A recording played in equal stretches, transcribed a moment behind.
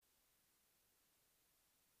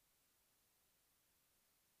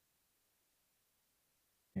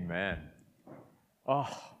Amen. Oh,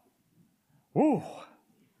 woo.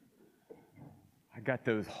 I got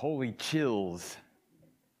those holy chills.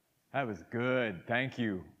 That was good. Thank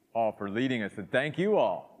you all for leading us, and thank you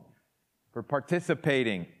all for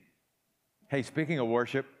participating. Hey, speaking of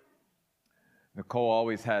worship, Nicole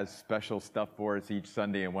always has special stuff for us each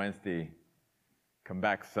Sunday and Wednesday. Come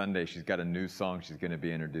back Sunday, she's got a new song she's going to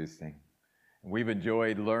be introducing. We've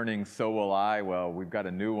enjoyed learning So Will I. Well, we've got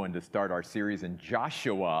a new one to start our series in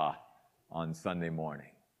Joshua on Sunday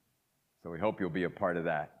morning. So we hope you'll be a part of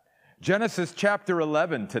that. Genesis chapter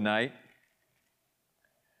 11 tonight.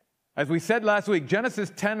 As we said last week,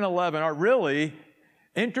 Genesis 10 and 11 are really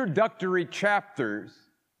introductory chapters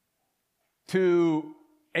to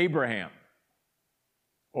Abraham,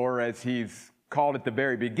 or as he's called at the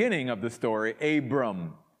very beginning of the story,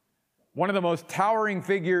 Abram. One of the most towering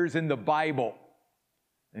figures in the Bible.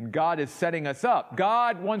 And God is setting us up.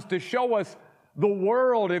 God wants to show us the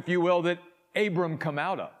world, if you will, that Abram come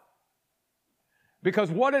out of.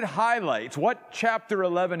 Because what it highlights, what chapter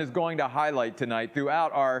 11 is going to highlight tonight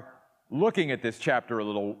throughout our looking at this chapter a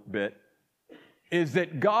little bit, is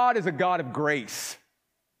that God is a God of grace.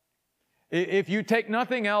 If you take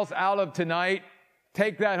nothing else out of tonight,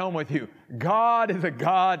 take that home with you. God is a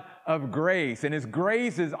God of grace, and His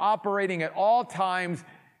grace is operating at all times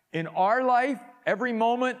in our life, every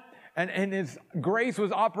moment, and His grace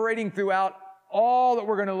was operating throughout all that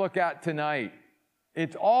we're going to look at tonight.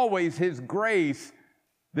 It's always His grace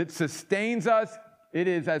that sustains us. It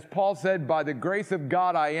is, as Paul said, by the grace of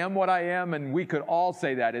God I am what I am, and we could all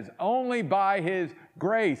say that. It's only by His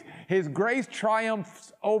grace. His grace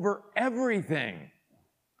triumphs over everything.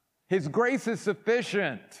 His grace is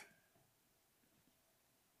sufficient.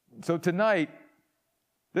 So tonight,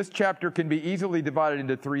 this chapter can be easily divided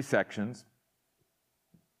into 3 sections.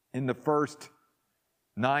 In the first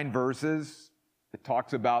 9 verses, it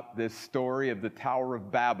talks about this story of the Tower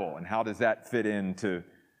of Babel and how does that fit into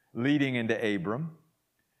leading into Abram.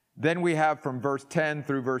 Then we have from verse 10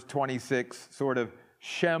 through verse 26 sort of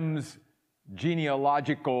Shem's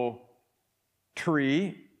genealogical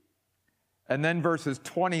tree. And then verses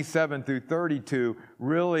 27 through 32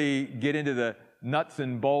 really get into the nuts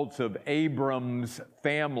and bolts of Abram's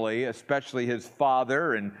family, especially his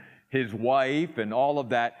father and his wife and all of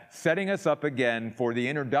that, setting us up again for the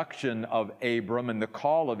introduction of Abram and the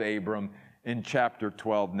call of Abram in chapter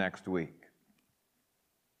 12 next week.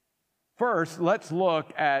 First, let's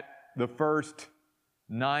look at the first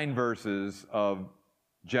 9 verses of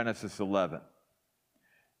Genesis 11.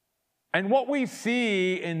 And what we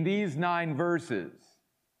see in these 9 verses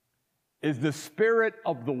is the spirit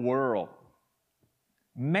of the world,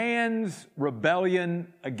 man's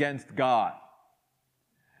rebellion against God.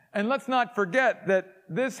 And let's not forget that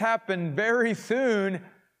this happened very soon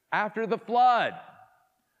after the flood.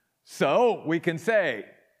 So we can say,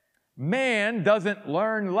 man doesn't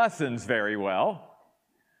learn lessons very well,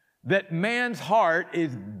 that man's heart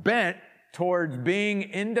is bent towards being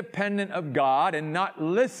independent of God and not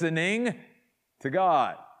listening to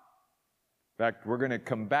God. In fact, we're going to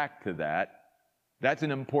come back to that. That's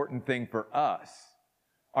an important thing for us.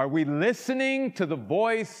 Are we listening to the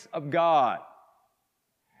voice of God?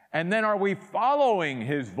 And then are we following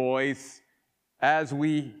His voice as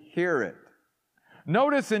we hear it?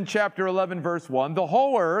 Notice in chapter 11, verse 1, the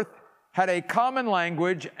whole earth had a common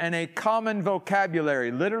language and a common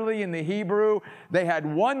vocabulary. Literally in the Hebrew, they had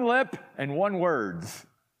one lip and one words.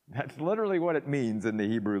 That's literally what it means in the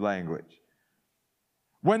Hebrew language.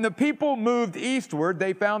 When the people moved eastward,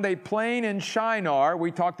 they found a plain in Shinar.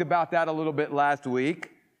 We talked about that a little bit last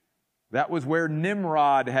week. That was where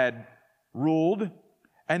Nimrod had ruled.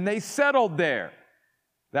 And they settled there.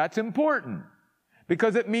 That's important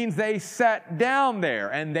because it means they sat down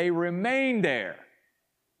there and they remained there.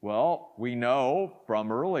 Well, we know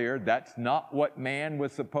from earlier that's not what man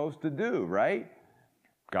was supposed to do, right?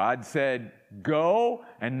 God said, go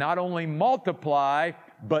and not only multiply,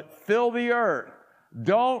 but fill the earth.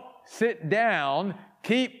 Don't sit down.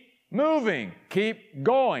 Keep moving. Keep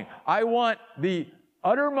going. I want the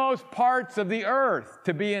uttermost parts of the earth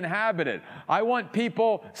to be inhabited. I want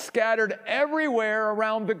people scattered everywhere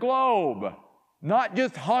around the globe, not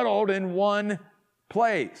just huddled in one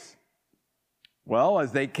place. Well,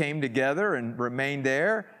 as they came together and remained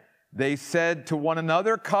there, they said to one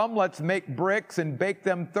another, come, let's make bricks and bake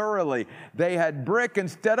them thoroughly. They had brick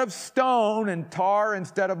instead of stone and tar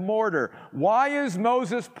instead of mortar. Why is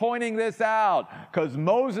Moses pointing this out? Because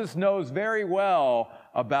Moses knows very well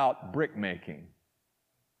about brick making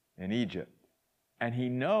in Egypt. And he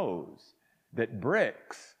knows that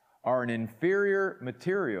bricks are an inferior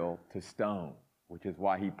material to stone, which is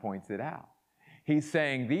why he points it out. He's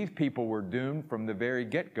saying these people were doomed from the very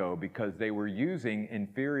get-go because they were using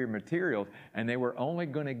inferior materials and they were only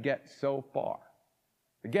going to get so far.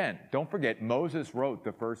 Again, don't forget, Moses wrote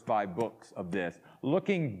the first 5 books of this,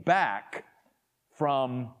 looking back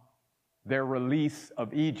from their release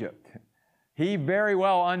of Egypt. He very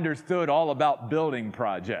well understood all about building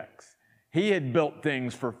projects. He had built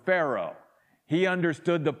things for Pharaoh. He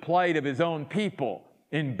understood the plight of his own people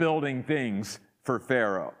in building things for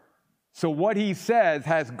Pharaoh. So what he says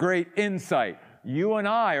has great insight. You and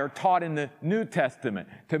I are taught in the New Testament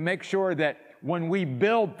to make sure that when we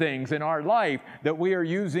build things in our life, that we are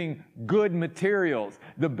using good materials,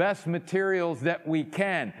 the best materials that we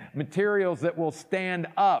can, materials that will stand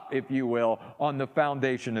up, if you will, on the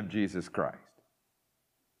foundation of Jesus Christ.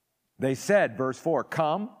 They said, verse 4,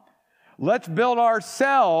 come, let's build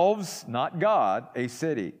ourselves, not God, a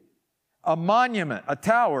city, a monument, a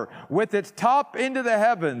tower with its top into the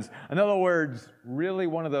heavens. In other words, really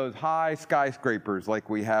one of those high skyscrapers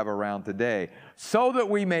like we have around today, so that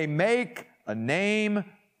we may make a name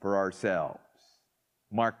for ourselves.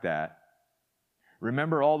 Mark that.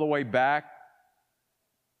 Remember all the way back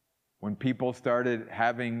when people started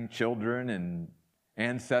having children and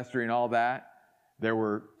ancestry and all that? There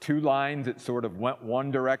were 2 lines that sort of went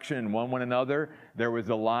one direction and one went another. There was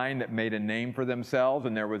a line that made a name for themselves,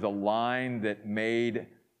 and there was a line that made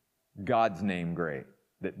God's name great,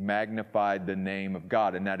 that magnified the name of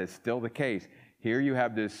God. And that is still the case. Here you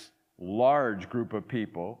have this large group of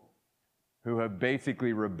people who have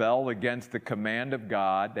basically rebelled against the command of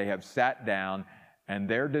God. They have sat down, and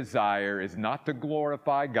their desire is not to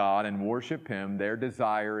glorify God and worship Him. Their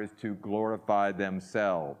desire is to glorify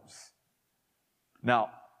themselves.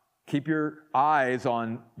 Now, keep your eyes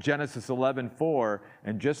on Genesis 11:4,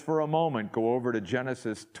 and just for a moment, go over to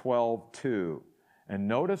Genesis 12:2, and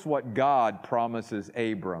notice what God promises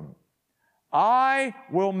Abram. I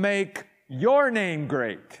will make your name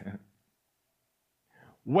great.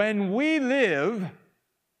 When we live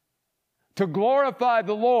to glorify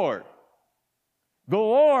the Lord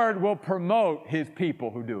will promote His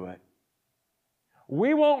people who do it.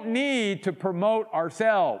 We won't need to promote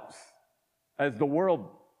ourselves as the world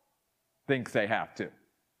thinks they have to.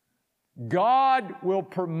 God will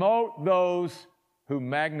promote those who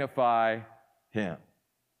magnify Him.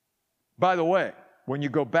 By the way, when you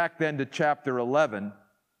go back then to chapter 11,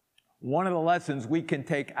 one of the lessons we can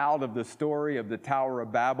take out of the story of the Tower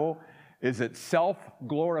of Babel is that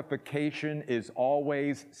self-glorification is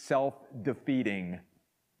always self-defeating.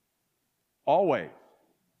 Always.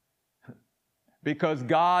 Because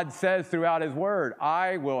God says throughout His Word,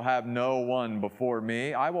 I will have no one before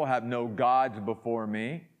me. I will have no gods before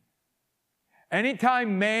me.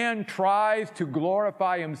 Anytime man tries to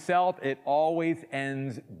glorify himself, it always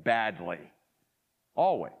ends badly.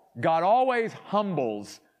 Always. God always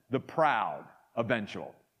humbles the proud eventually.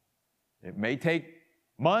 It may take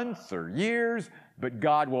months or years, but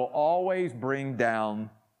God will always bring down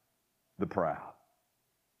the proud.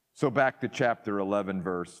 So back to chapter 11,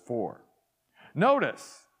 verse 4.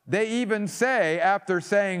 Notice, they even say, after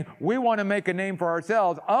saying, we want to make a name for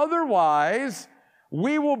ourselves, otherwise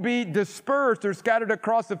we will be dispersed or scattered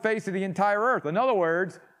across the face of the entire earth. In other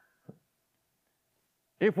words,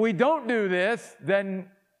 if we don't do this, then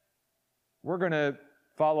we're going to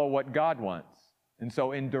follow what God wants. And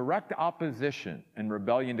so in direct opposition and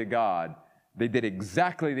rebellion to God, they did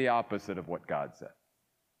exactly the opposite of what God said.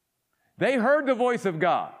 They heard the voice of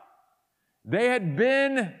God. They had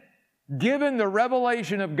been given the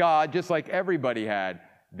revelation of God, just like everybody had.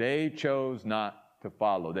 They chose not to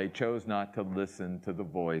follow. They chose not to listen to the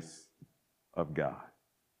voice of God.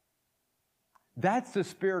 That's the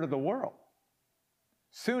spirit of the world.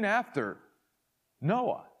 Soon after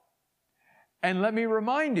Noah. And let me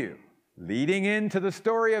remind you, leading into the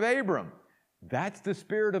story of Abram, that's the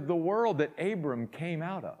spirit of the world that Abram came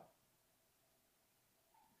out of.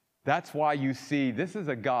 That's why you see this is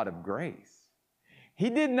a God of grace. He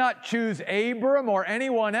did not choose Abram or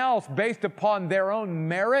anyone else based upon their own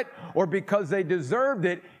merit or because they deserved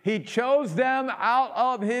it. He chose them out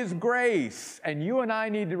of His grace. And you and I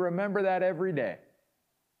need to remember that every day.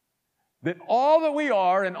 That all that we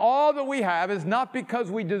are and all that we have is not because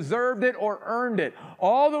we deserved it or earned it.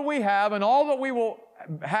 All that we have and all that we will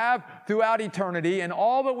have throughout eternity and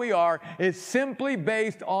all that we are is simply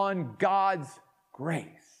based on God's grace.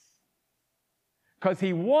 Because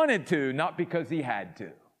He wanted to, not because He had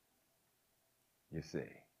to. You see.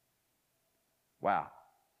 Wow.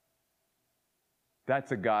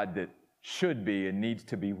 That's a God that should be and needs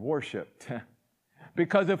to be worshiped.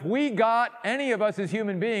 Because if we got, any of us as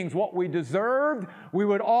human beings, what we deserved, we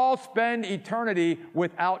would all spend eternity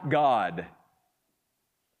without God.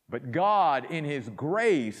 But God, in His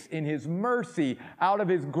grace, in His mercy, out of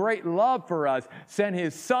His great love for us, sent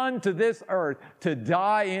His Son to this earth to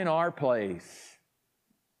die in our place.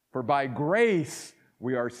 For by grace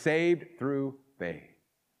we are saved through faith.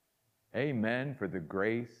 Amen for the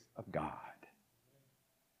grace of God.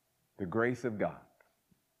 The grace of God.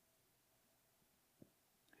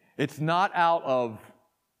 It's not out of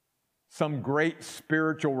some great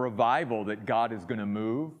spiritual revival that God is going to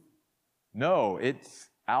move. No, it's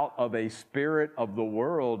out of a spirit of the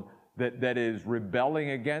world that is rebelling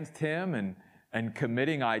against Him and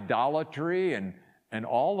committing idolatry and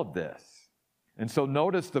all of this. And so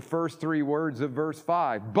notice the first three words of verse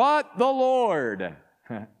 5. But the Lord.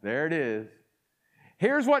 There it is.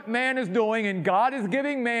 Here's what man is doing, and God is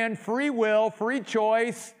giving man free will, free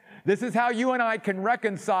choice. This is how you and I can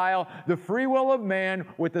reconcile the free will of man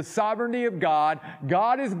with the sovereignty of God.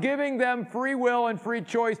 God is giving them free will and free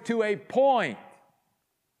choice to a point.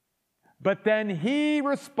 But then He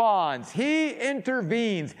responds, He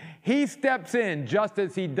intervenes, He steps in just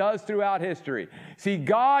as He does throughout history. See,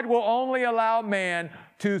 God will only allow man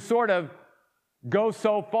to sort of go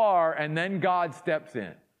so far, and then God steps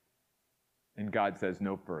in. And God says,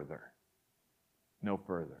 no further. No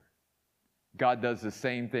further. God does the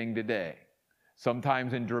same thing today.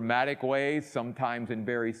 Sometimes in dramatic ways, sometimes in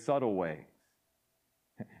very subtle ways.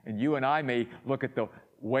 And you and I may look at the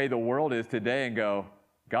way the world is today and go,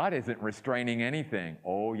 God isn't restraining anything.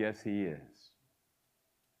 Oh, yes, He is.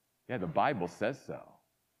 Yeah, the Bible says so.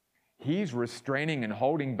 He's restraining and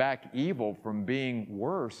holding back evil from being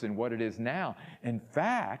worse than what it is now. In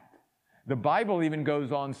fact, the Bible even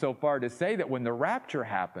goes on so far to say that when the rapture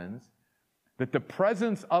happens, that the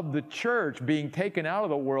presence of the church being taken out of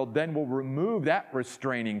the world then will remove that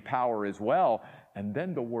restraining power as well, and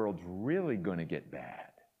then the world's really going to get bad.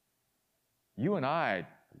 You and I,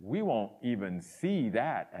 we won't even see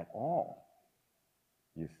that at all,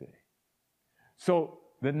 you see. So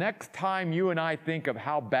the next time you and I think of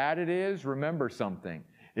how bad it is, remember something.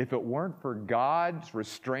 If it weren't for God's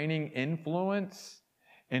restraining influence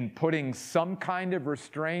in putting some kind of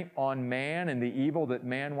restraint on man and the evil that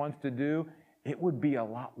man wants to do, it would be a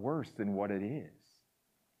lot worse than what it is.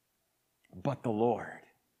 But the Lord.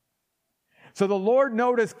 So the Lord,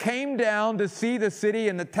 notice, came down to see the city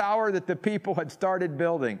and the tower that the people had started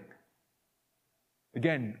building.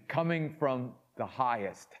 Again, coming from the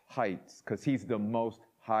highest heights, because He's the most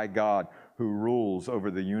high God who rules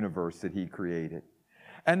over the universe that He created.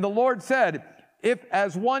 And the Lord said, if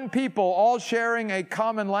as one people, all sharing a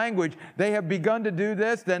common language, they have begun to do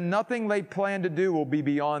this, then nothing they plan to do will be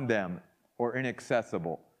beyond them or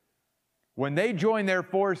inaccessible. When they join their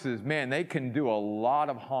forces, man, they can do a lot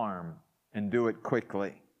of harm and do it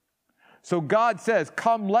quickly. So God says,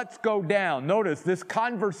 come, let's go down. Notice this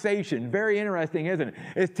conversation, very interesting, isn't it?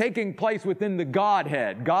 It's taking place within the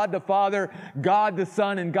Godhead, God the Father, God the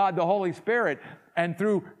Son, and God the Holy Spirit. And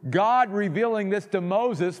through God revealing this to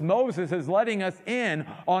Moses, Moses is letting us in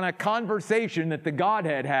on a conversation that the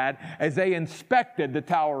Godhead had as they inspected the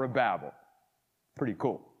Tower of Babel. Pretty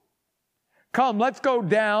cool. Come, let's go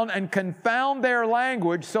down and confound their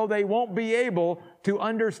language so they won't be able to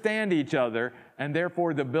understand each other, and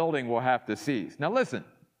therefore the building will have to cease. Now listen,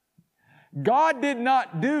 God did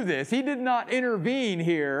not do this. He did not intervene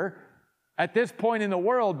here at this point in the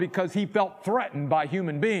world because He felt threatened by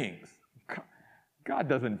human beings. God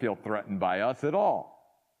doesn't feel threatened by us at all.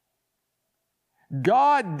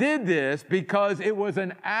 God did this because it was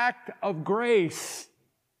an act of grace.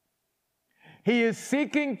 He is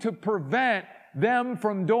seeking to prevent them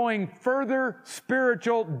from doing further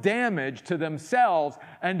spiritual damage to themselves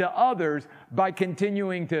and to others by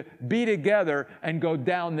continuing to be together and go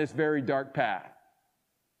down this very dark path.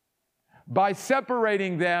 By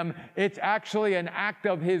separating them, it's actually an act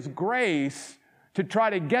of His grace to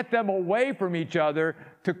try to get them away from each other,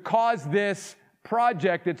 to cause this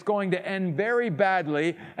project that's going to end very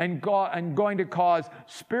badly and going to cause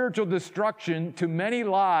spiritual destruction to many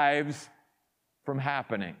lives from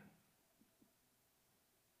happening.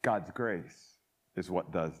 God's grace is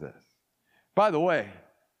what does this. By the way,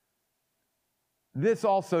 this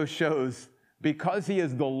also shows because He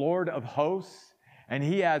is the Lord of hosts and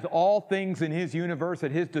He has all things in His universe at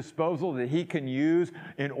His disposal that He can use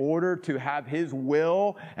in order to have His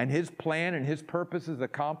will and His plan and His purposes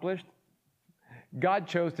accomplished, God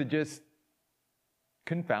chose to just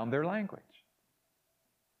confound their language.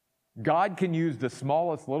 God can use the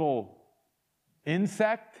smallest little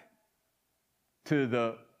insect to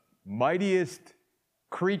the mightiest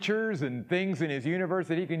creatures and things in His universe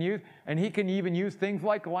that He can use, and He can even use things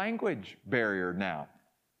like language barrier now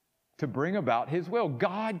to bring about his will.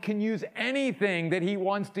 God can use anything that he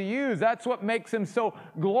wants to use. That's what makes him so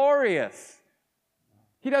glorious.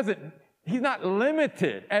 He's not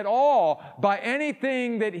limited at all by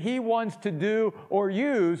anything that he wants to do or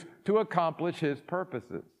use to accomplish his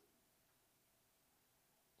purposes.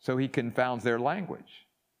 So he confounds their language.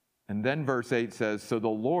 And then verse 8 says, so the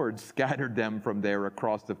Lord scattered them from there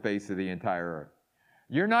across the face of the entire earth.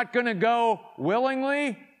 You're not going to go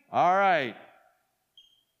willingly? All right.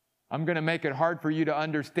 I'm going to make it hard for you to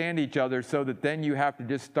understand each other so that then you have to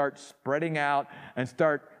just start spreading out and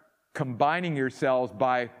start combining yourselves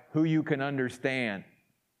by who you can understand.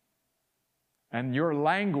 And your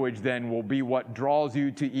language then will be what draws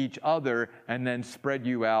you to each other and then spread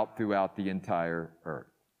you out throughout the entire earth.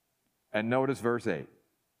 And notice verse 8.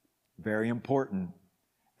 Very important.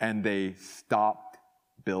 And they stopped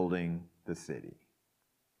building the city.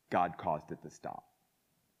 God caused it to stop.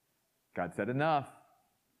 God said enough.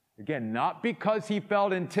 Again, not because he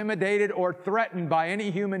felt intimidated or threatened by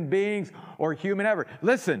any human beings or human effort.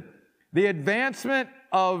 Listen, the advancement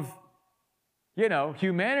of,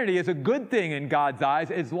 humanity is a good thing in God's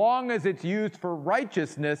eyes as long as it's used for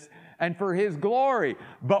righteousness and for his glory.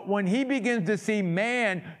 But when he begins to see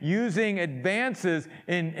man using advances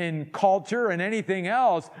in culture and anything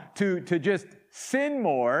else to just sin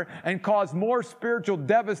more and cause more spiritual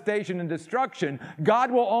devastation and destruction, God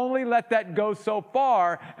will only let that go so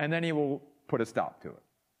far, and then he will put a stop to it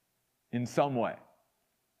in some way.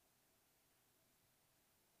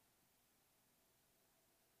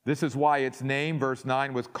 This is why its name, verse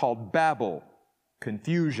 9, was called Babel,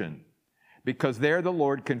 confusion. Because there the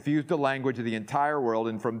Lord confused the language of the entire world,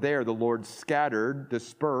 and from there the Lord scattered,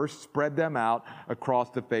 dispersed, spread them out across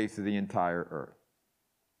the face of the entire earth.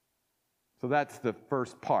 So that's the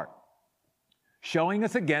first part. Showing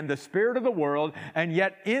us again the spirit of the world, and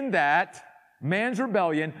yet in that, man's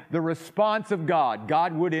rebellion, the response of God.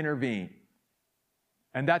 God would intervene.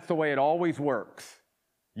 And that's the way it always works.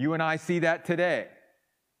 You and I see that today.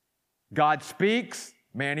 God speaks,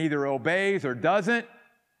 man either obeys or doesn't.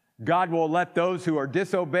 God will let those who are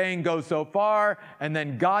disobeying go so far, and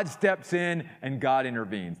then God steps in and God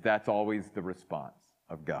intervenes. That's always the response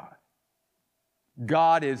of God.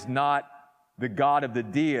 God is not the God of the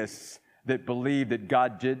deists that believe that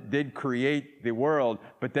God did create the world,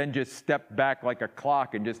 but then just stepped back like a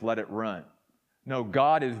clock and just let it run. No,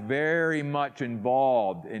 God is very much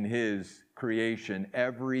involved in his creation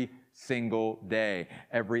every single day,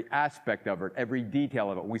 every aspect of it, every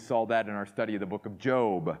detail of it. We saw that in our study of the book of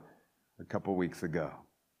Job a couple weeks ago.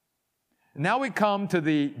 Now we come to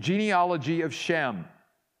the genealogy of Shem.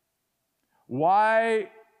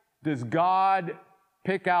 Why does God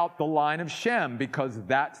pick out the line of Shem? Because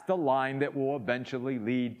that's the line that will eventually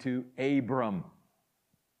lead to Abram.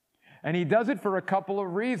 And he does it for a couple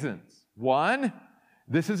of reasons. One,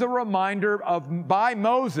 this is a reminder by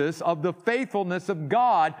Moses of the faithfulness of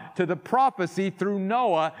God to the prophecy through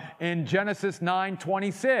Noah in Genesis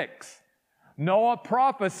 9:26. Noah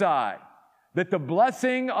prophesied that the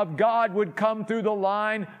blessing of God would come through the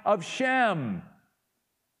line of Shem.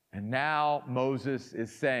 And now Moses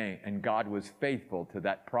is saying, and God was faithful to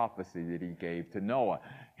that prophecy that he gave to Noah.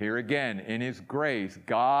 Here again, in his grace,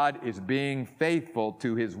 God is being faithful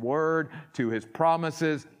to his word, to his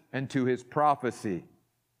promises, and to his prophecy.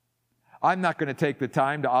 I'm not going to take the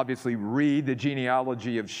time to obviously read the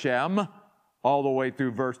genealogy of Shem all the way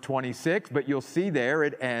through verse 26, but you'll see there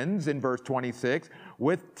it ends in verse 26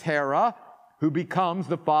 with Terah, who becomes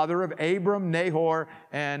the father of Abram, Nahor,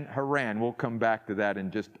 and Haran. We'll come back to that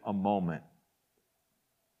in just a moment.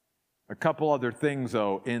 A couple other things,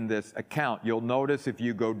 though, in this account. You'll notice if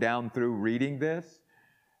you go down through reading this,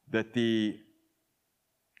 that the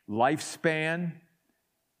lifespan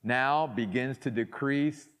now begins to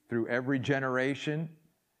decrease through every generation.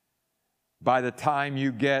 By the time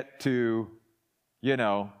you get to,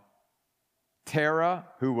 Terah,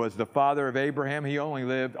 who was the father of Abraham, he only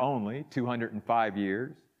lived 205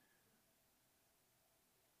 years.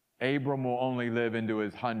 Abram will only live into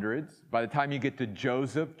his hundreds. By the time you get to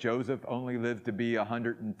Joseph, Joseph only lived to be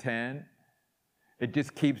 110. It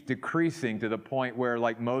just keeps decreasing to the point where,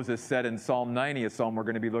 like Moses said in Psalm 90, a psalm we're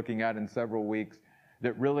going to be looking at in several weeks,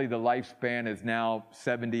 that really the lifespan is now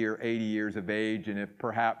 70 or 80 years of age, and if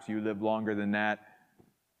perhaps you live longer than that,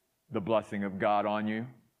 the blessing of God on you.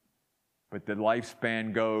 But the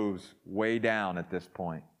lifespan goes way down at this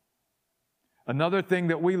point. Another thing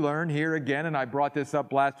that we learn here again, and I brought this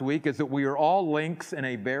up last week, is that we are all links in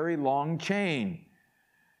a very long chain.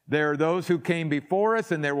 There are those who came before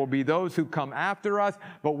us, and there will be those who come after us,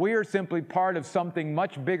 but we are simply part of something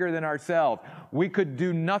much bigger than ourselves. We could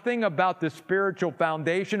do nothing about the spiritual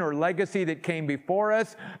foundation or legacy that came before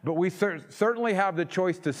us, but we certainly have the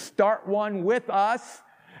choice to start one with us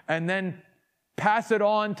and then pass it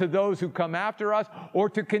on to those who come after us, or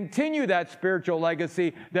to continue that spiritual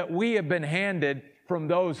legacy that we have been handed from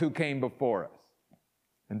those who came before us.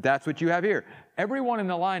 And that's what you have here. Everyone in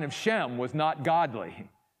the line of Shem was not godly.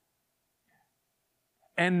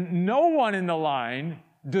 And no one in the line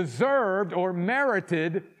deserved or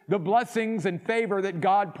merited the blessings and favor that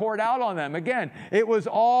God poured out on them. Again, it was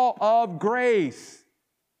all of grace.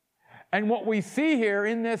 And what we see here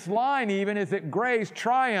in this line even is that grace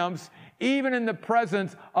triumphs even in the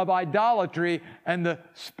presence of idolatry and the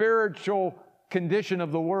spiritual condition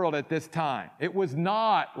of the world at this time. It was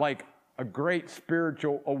not like a great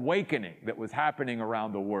spiritual awakening that was happening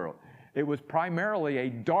around the world. It was primarily a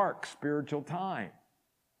dark spiritual time.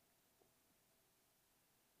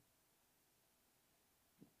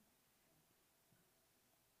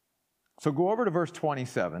 So go over to verse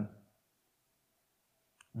 27.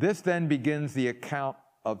 This then begins the account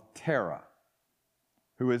of Terah,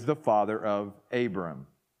 who is the father of Abram,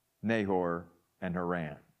 Nahor, and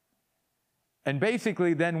Haran. And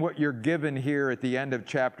basically then what you're given here at the end of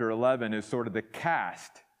chapter 11 is sort of the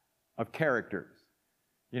cast of characters.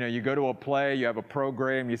 You know, you go to a play, you have a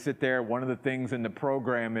program, you sit there, one of the things in the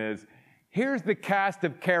program is, here's the cast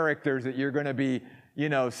of characters that you're going to be,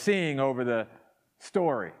 seeing over the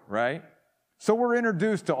story, right? So we're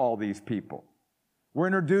introduced to all these people. We're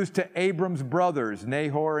introduced to Abram's brothers,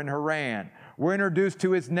 Nahor and Haran. We're introduced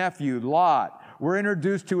to his nephew, Lot. We're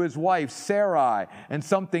introduced to his wife, Sarai. And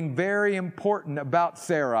something very important about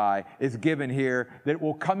Sarai is given here that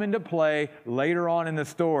will come into play later on in the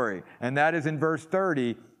story. And that is in verse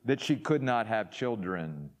 30, that she could not have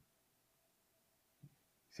children.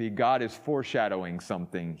 See, God is foreshadowing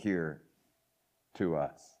something here to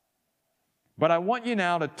us. But I want you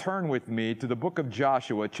now to turn with me to the book of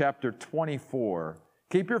Joshua, chapter 24.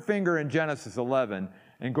 Keep your finger in Genesis 11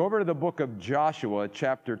 and go over to the book of Joshua,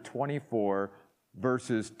 chapter 24,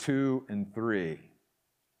 verses 2 and 3. I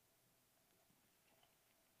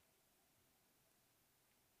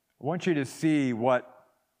want you to see what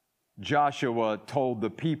Joshua told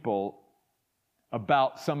the people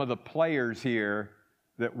about some of the players here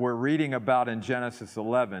that we're reading about in Genesis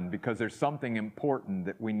 11, because there's something important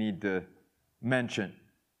that we need to mention.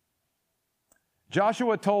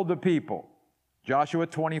 Joshua told the people, Joshua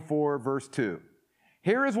 24, verse 2,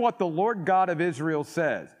 "Here is what the Lord God of Israel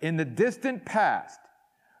says. In the distant past,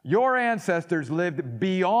 your ancestors lived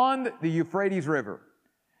beyond the Euphrates River,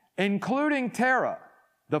 including Terah,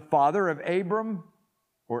 the father of Abram,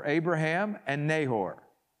 or Abraham, and Nahor."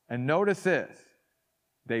 And notice this,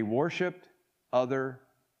 they worshiped other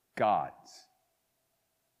gods.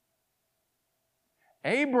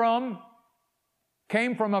 Abram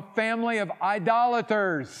came from a family of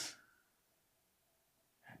idolaters.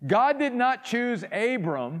 God did not choose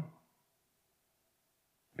Abram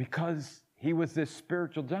because he was this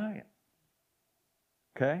spiritual giant.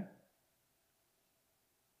 Okay?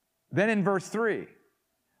 Then in verse 3,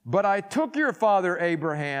 "But I took your father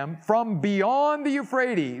Abraham from beyond the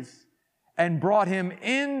Euphrates and brought him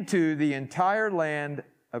into the entire land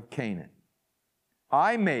of Canaan.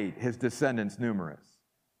 I made his descendants numerous.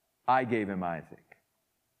 I gave him Isaac."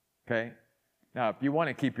 Okay? Now, if you want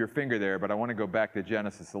to keep your finger there, but I want to go back to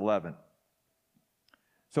Genesis 11.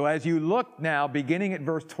 So as you look now, beginning at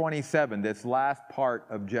verse 27, this last part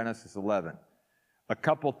of Genesis 11, a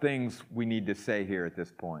couple things we need to say here at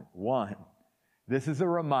this point. One, this is a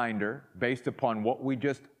reminder, based upon what we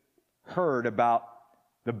just heard about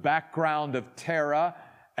the background of Terah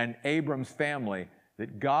and Abram's family,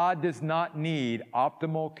 that God does not need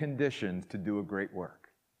optimal conditions to do a great work.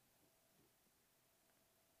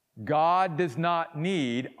 God does not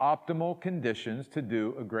need optimal conditions to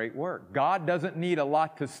do a great work. God doesn't need a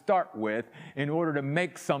lot to start with in order to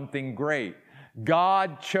make something great.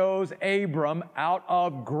 God chose Abram out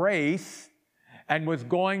of grace and was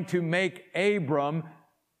going to make Abram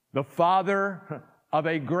the father of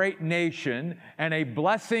a great nation and a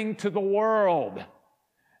blessing to the world.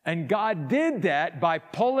 And God did that by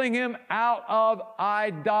pulling him out of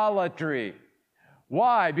idolatry.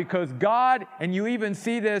 Why? Because God, and you even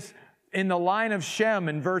see this in the line of Shem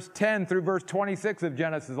in verse 10 through verse 26 of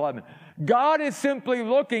Genesis 11. God is simply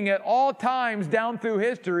looking at all times down through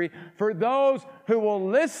history for those who will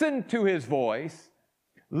listen to his voice,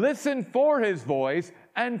 listen for his voice,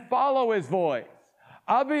 and follow his voice.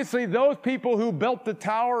 Obviously, those people who built the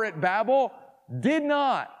tower at Babel did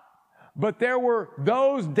not. But there were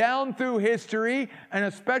those down through history, and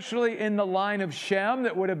especially in the line of Shem,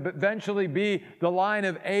 that would eventually be the line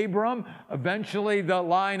of Abram, eventually the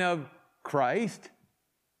line of Christ,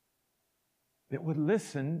 that would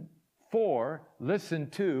listen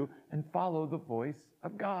to, and follow the voice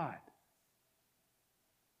of God.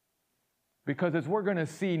 Because as we're going to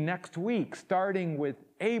see next week, starting with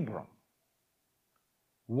Abram,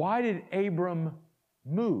 why did Abram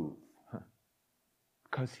move?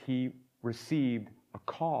 Because he received a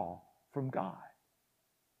call from God.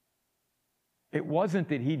 It wasn't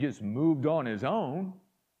that he just moved on his own.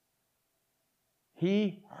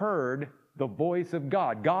 He heard the voice of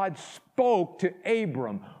God. God spoke to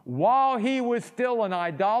Abram while he was still an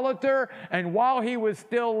idolater and while he was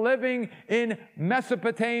still living in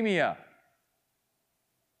Mesopotamia.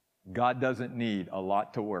 God doesn't need a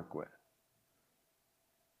lot to work with.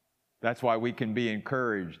 That's why we can be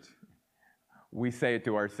encouraged. We say it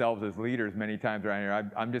to ourselves as leaders many times around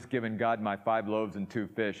here. I'm just giving God my 5 loaves and 2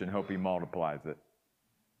 fish and hope He multiplies it.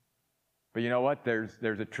 But you know what? There's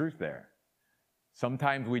a truth there.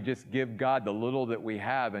 Sometimes we just give God the little that we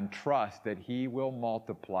have and trust that He will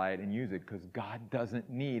multiply it and use it, because God doesn't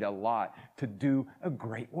need a lot to do a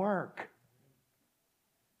great work.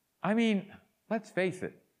 I mean, let's face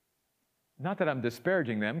it. Not that I'm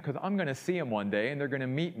disparaging them, because I'm going to see them one day and they're going to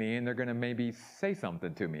meet me and they're going to maybe say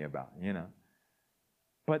something to me about,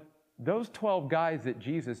 But those 12 guys that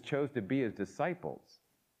Jesus chose to be His disciples,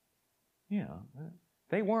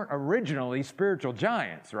 they weren't originally spiritual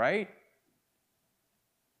giants, right?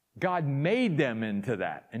 God made them into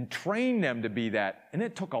that and trained them to be that, and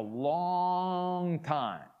it took a long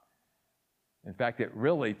time. In fact, it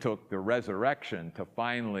really took the resurrection to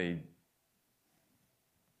finally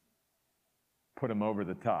put them over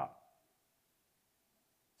the top.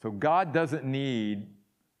 So God doesn't need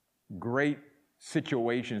great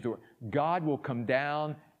situations. God will come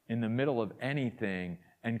down in the middle of anything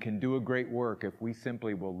and can do a great work if we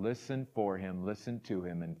simply will listen for Him, listen to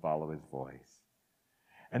Him, and follow His voice.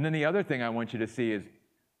 And then the other thing I want you to see is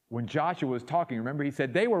when Joshua was talking, remember he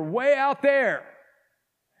said they were way out there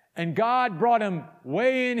and God brought them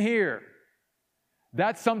way in here.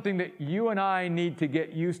 That's something that you and I need to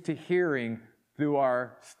get used to hearing through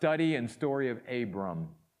our study and story of Abram.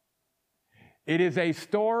 It is a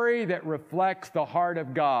story that reflects the heart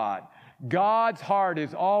of God. God's heart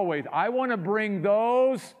is always, I want to bring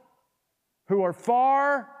those who are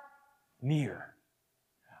far near.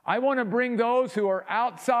 I want to bring those who are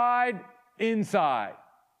outside inside.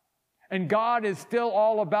 And God is still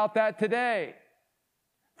all about that today.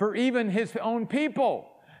 For even His own people,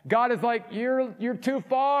 God is like, you're too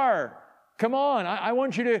far. Come on, I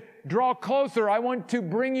want you to draw closer. I want to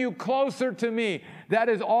bring you closer to me. That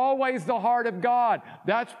is always the heart of God.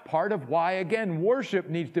 That's part of why, again, worship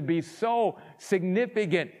needs to be so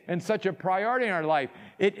significant and such a priority in our life.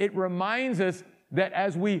 It reminds us that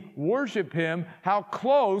as we worship Him, how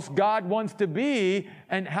close God wants to be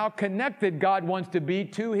and how connected God wants to be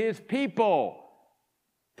to His people.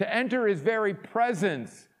 To enter His very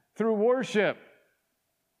presence through worship.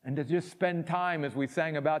 And to just spend time, as we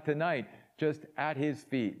sang about tonight, just at His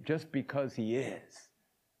feet, just because He is.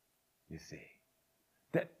 You see.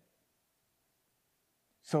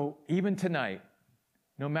 So even tonight,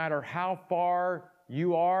 no matter how far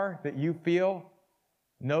you are that you feel,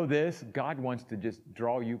 know this, God wants to just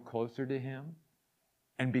draw you closer to Him.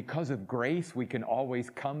 And because of grace, we can always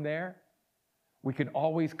come there. We can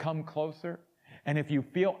always come closer. And if you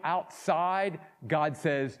feel outside, God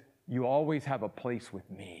says, you always have a place with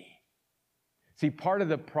me. See, part of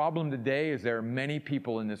the problem today is there are many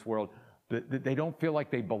people in this world that they don't feel like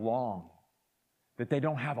they belong, that they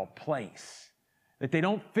don't have a place, that they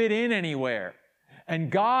don't fit in anywhere. And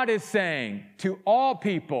God is saying to all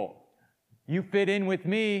people, you fit in with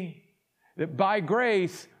me, that by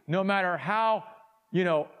grace, no matter how,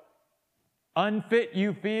 unfit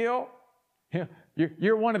you feel,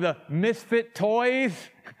 you're one of the misfit toys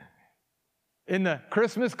in the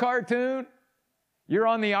Christmas cartoon. You're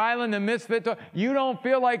on the island of misfit toys. You don't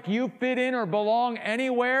feel like you fit in or belong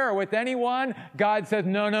anywhere or with anyone. God says,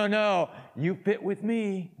 no, you fit with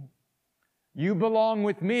me. You belong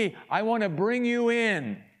with me. I want to bring you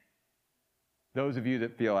in. Those of you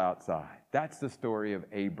that feel outside. That's the story of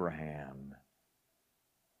Abraham.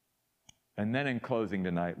 And then in closing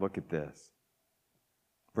tonight, look at this.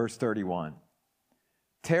 Verse 31.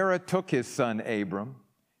 Terah took his son Abram,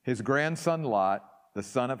 his grandson Lot, the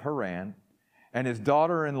son of Haran, and his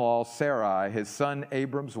daughter-in-law Sarai, his son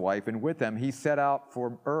Abram's wife, and with them he set out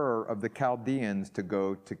for Ur of the Chaldeans to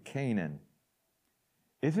go to Canaan.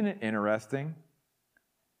 Isn't it interesting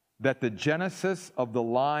that the genesis of the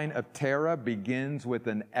line of Terah begins with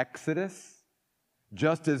an exodus,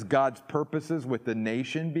 just as God's purposes with the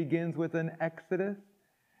nation begins with an exodus?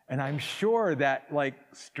 And I'm sure that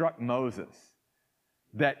struck Moses.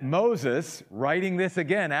 That Moses, writing this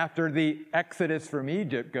again after the exodus from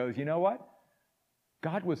Egypt, goes, you know what?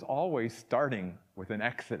 God was always starting with an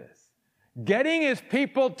exodus. Getting his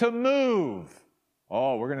people to move.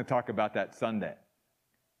 Oh, we're going to talk about that Sunday.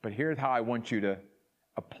 But here's how I want you to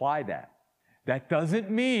apply that. That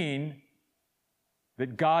doesn't mean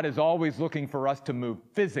that God is always looking for us to move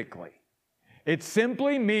physically. It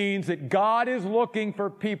simply means that God is looking for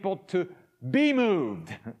people to be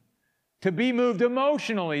moved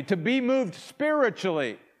emotionally, to be moved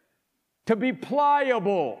spiritually, to be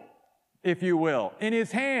pliable, if you will, in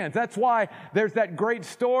his hands. That's why there's that great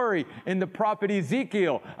story in the prophet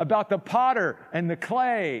Ezekiel about the potter and the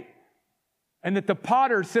clay, and that the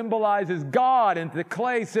potter symbolizes God and the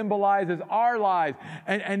clay symbolizes our lives,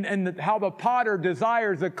 and how the potter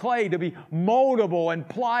desires the clay to be moldable and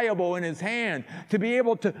pliable in his hand, to be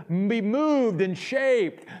able to be moved and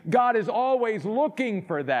shaped. God is always looking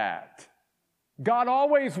for that. God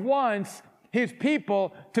always wants his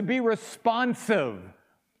people to be responsive,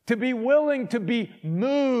 to be willing to be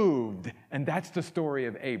moved. And that's the story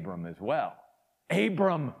of Abram as well.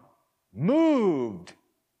 Abram moved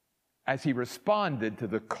as he responded to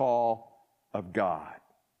the call of God.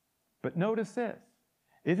 But notice this.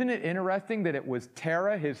 Isn't it interesting that it was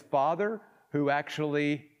Terah, his father, who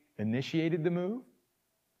actually initiated the move?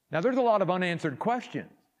 Now, there's a lot of unanswered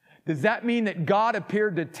questions. Does that mean that God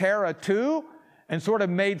appeared to Terah too and sort of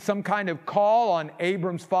made some kind of call on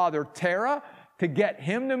Abram's father, Terah, to get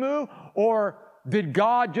him to move? Or did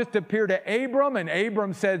God just appear to Abram and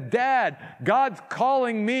Abram said, Dad, God's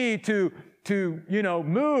calling me to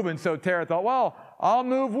move. And so Terah thought, well, I'll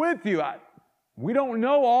move with you. We don't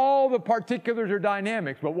know all the particulars or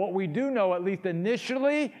dynamics, but what we do know, at least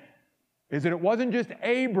initially, is that it wasn't just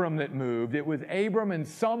Abram that moved. It was Abram and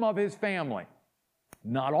some of his family.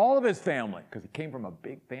 Not all of his family, because he came from a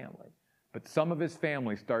big family, but some of his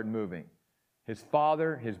family started moving. His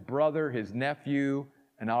father, his brother, his nephew,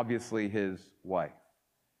 and obviously his wife.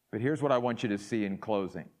 But here's what I want you to see in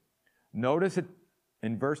closing. Notice it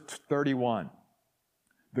in verse 31.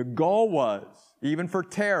 The goal was, even for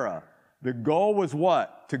Terah, the goal was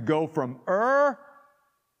what? To go from Ur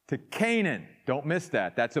to Canaan. Don't miss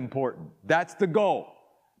that. That's important. That's the goal.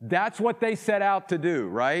 That's what they set out to do,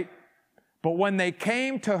 right? But when they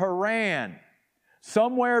came to Haran,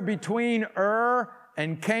 somewhere between Ur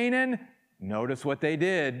and Canaan, notice what they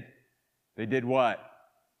did. They did what?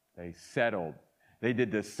 They settled. They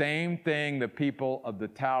did the same thing the people of the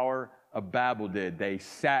Tower of Babel did. They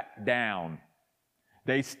sat down.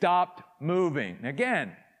 They stopped moving.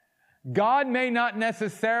 Again, God may not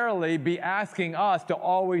necessarily be asking us to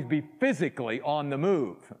always be physically on the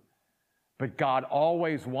move, but God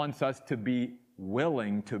always wants us to be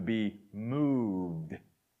willing to be moved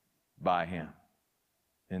by him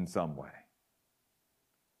in some way.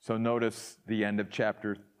 So notice the end of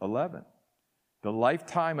chapter 11. The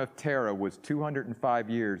lifetime of Terah was 205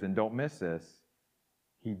 years, and don't miss this,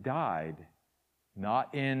 he died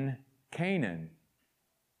not in Canaan.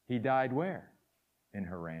 He died where? In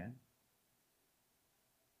Haran.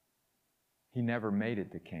 He never made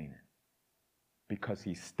it to Canaan because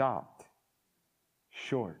he stopped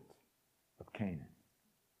short of Canaan.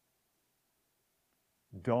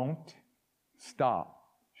 Don't stop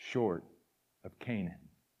short of Canaan.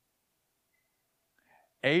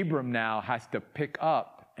 Abram now has to pick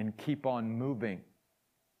up and keep on moving.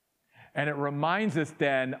 And it reminds us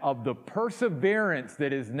then of the perseverance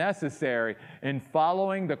that is necessary in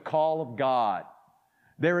following the call of God.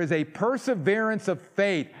 There is a perseverance of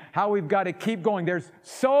faith, how we've got to keep going. There's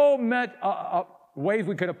so many ways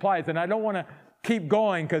we could apply it, and I don't want to keep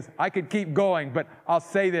going because I could keep going, but I'll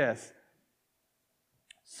say this.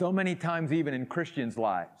 So many times even in Christians'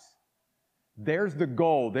 lives, there's the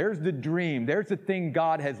goal, there's the dream, there's the thing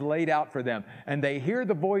God has laid out for them, and they hear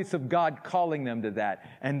the voice of God calling them to that,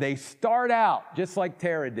 and they start out just like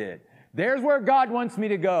Terah did. There's where God wants me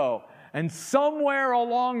to go, and somewhere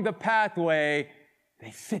along the pathway,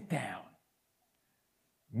 they sit down.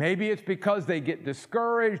 Maybe it's because they get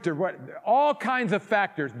discouraged or what, all kinds of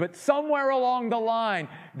factors, but somewhere along the line,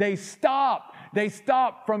 they stop. They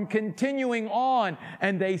stop from continuing on,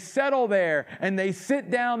 and they settle there, and they sit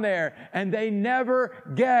down there, and they never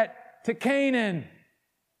get to Canaan.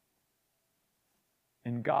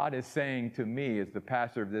 And God is saying to me as the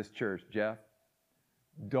pastor of this church, Jeff,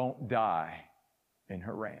 don't die in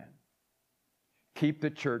Haran. Keep the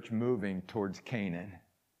church moving towards Canaan.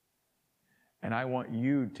 And I want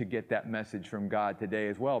you to get that message from God today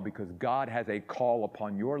as well, because God has a call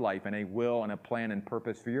upon your life and a will and a plan and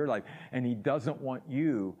purpose for your life. And He doesn't want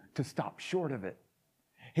you to stop short of it.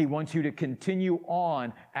 He wants you to continue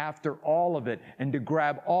on after all of it and to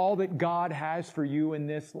grab all that God has for you in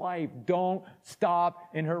this life. Don't stop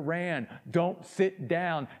in Haran. Don't sit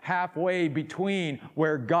down halfway between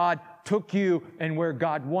where God took you and where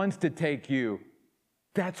God wants to take you.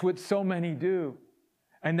 That's what so many do.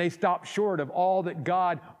 And they stop short of all that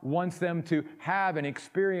God wants them to have and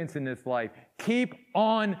experience in this life. Keep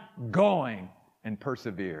on going and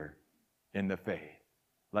persevere in the faith.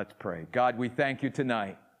 Let's pray. God, we thank you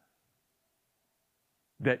tonight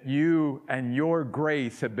that you and your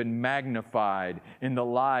grace have been magnified in the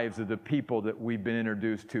lives of the people that we've been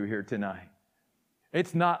introduced to here tonight.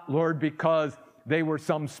 It's not, Lord, because they were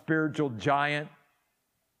some spiritual giant.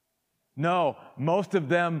 No, most of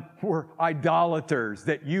them were idolaters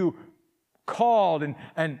that you called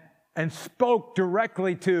and spoke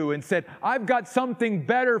directly to and said, I've got something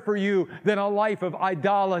better for you than a life of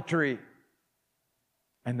idolatry.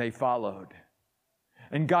 And they followed.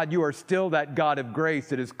 And God, you are still that God of grace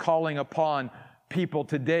that is calling upon people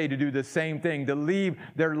today to do the same thing, to leave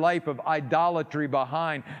their life of idolatry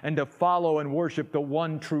behind and to follow and worship the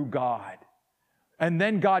one true God. And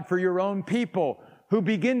then, God, for your own people who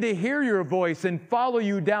begin to hear your voice and follow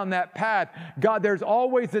you down that path, God, there's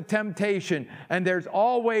always the temptation, and there's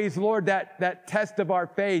always, Lord, that test of our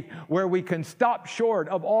faith where we can stop short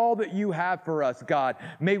of all that you have for us, God.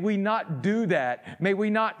 May we not do that. May we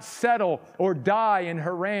not settle or die in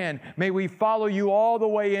Haran. May we follow you all the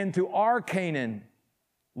way into our Canaan,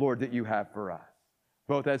 Lord, that you have for us,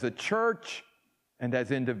 both as a church and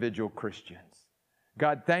as individual Christians.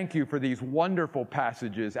 God, thank you for these wonderful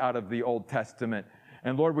passages out of the Old Testament.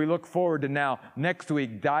 And Lord, we look forward to now, next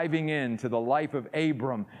week, diving into the life of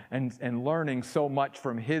Abram and learning so much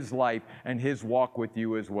from his life and his walk with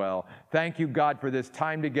you as well. Thank you, God, for this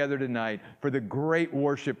time together tonight, for the great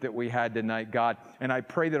worship that we had tonight, God. And I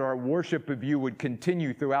pray that our worship of you would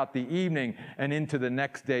continue throughout the evening and into the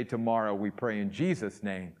next day tomorrow. We pray in Jesus'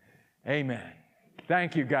 name. Amen.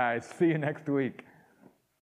 Thank you, guys. See you next week.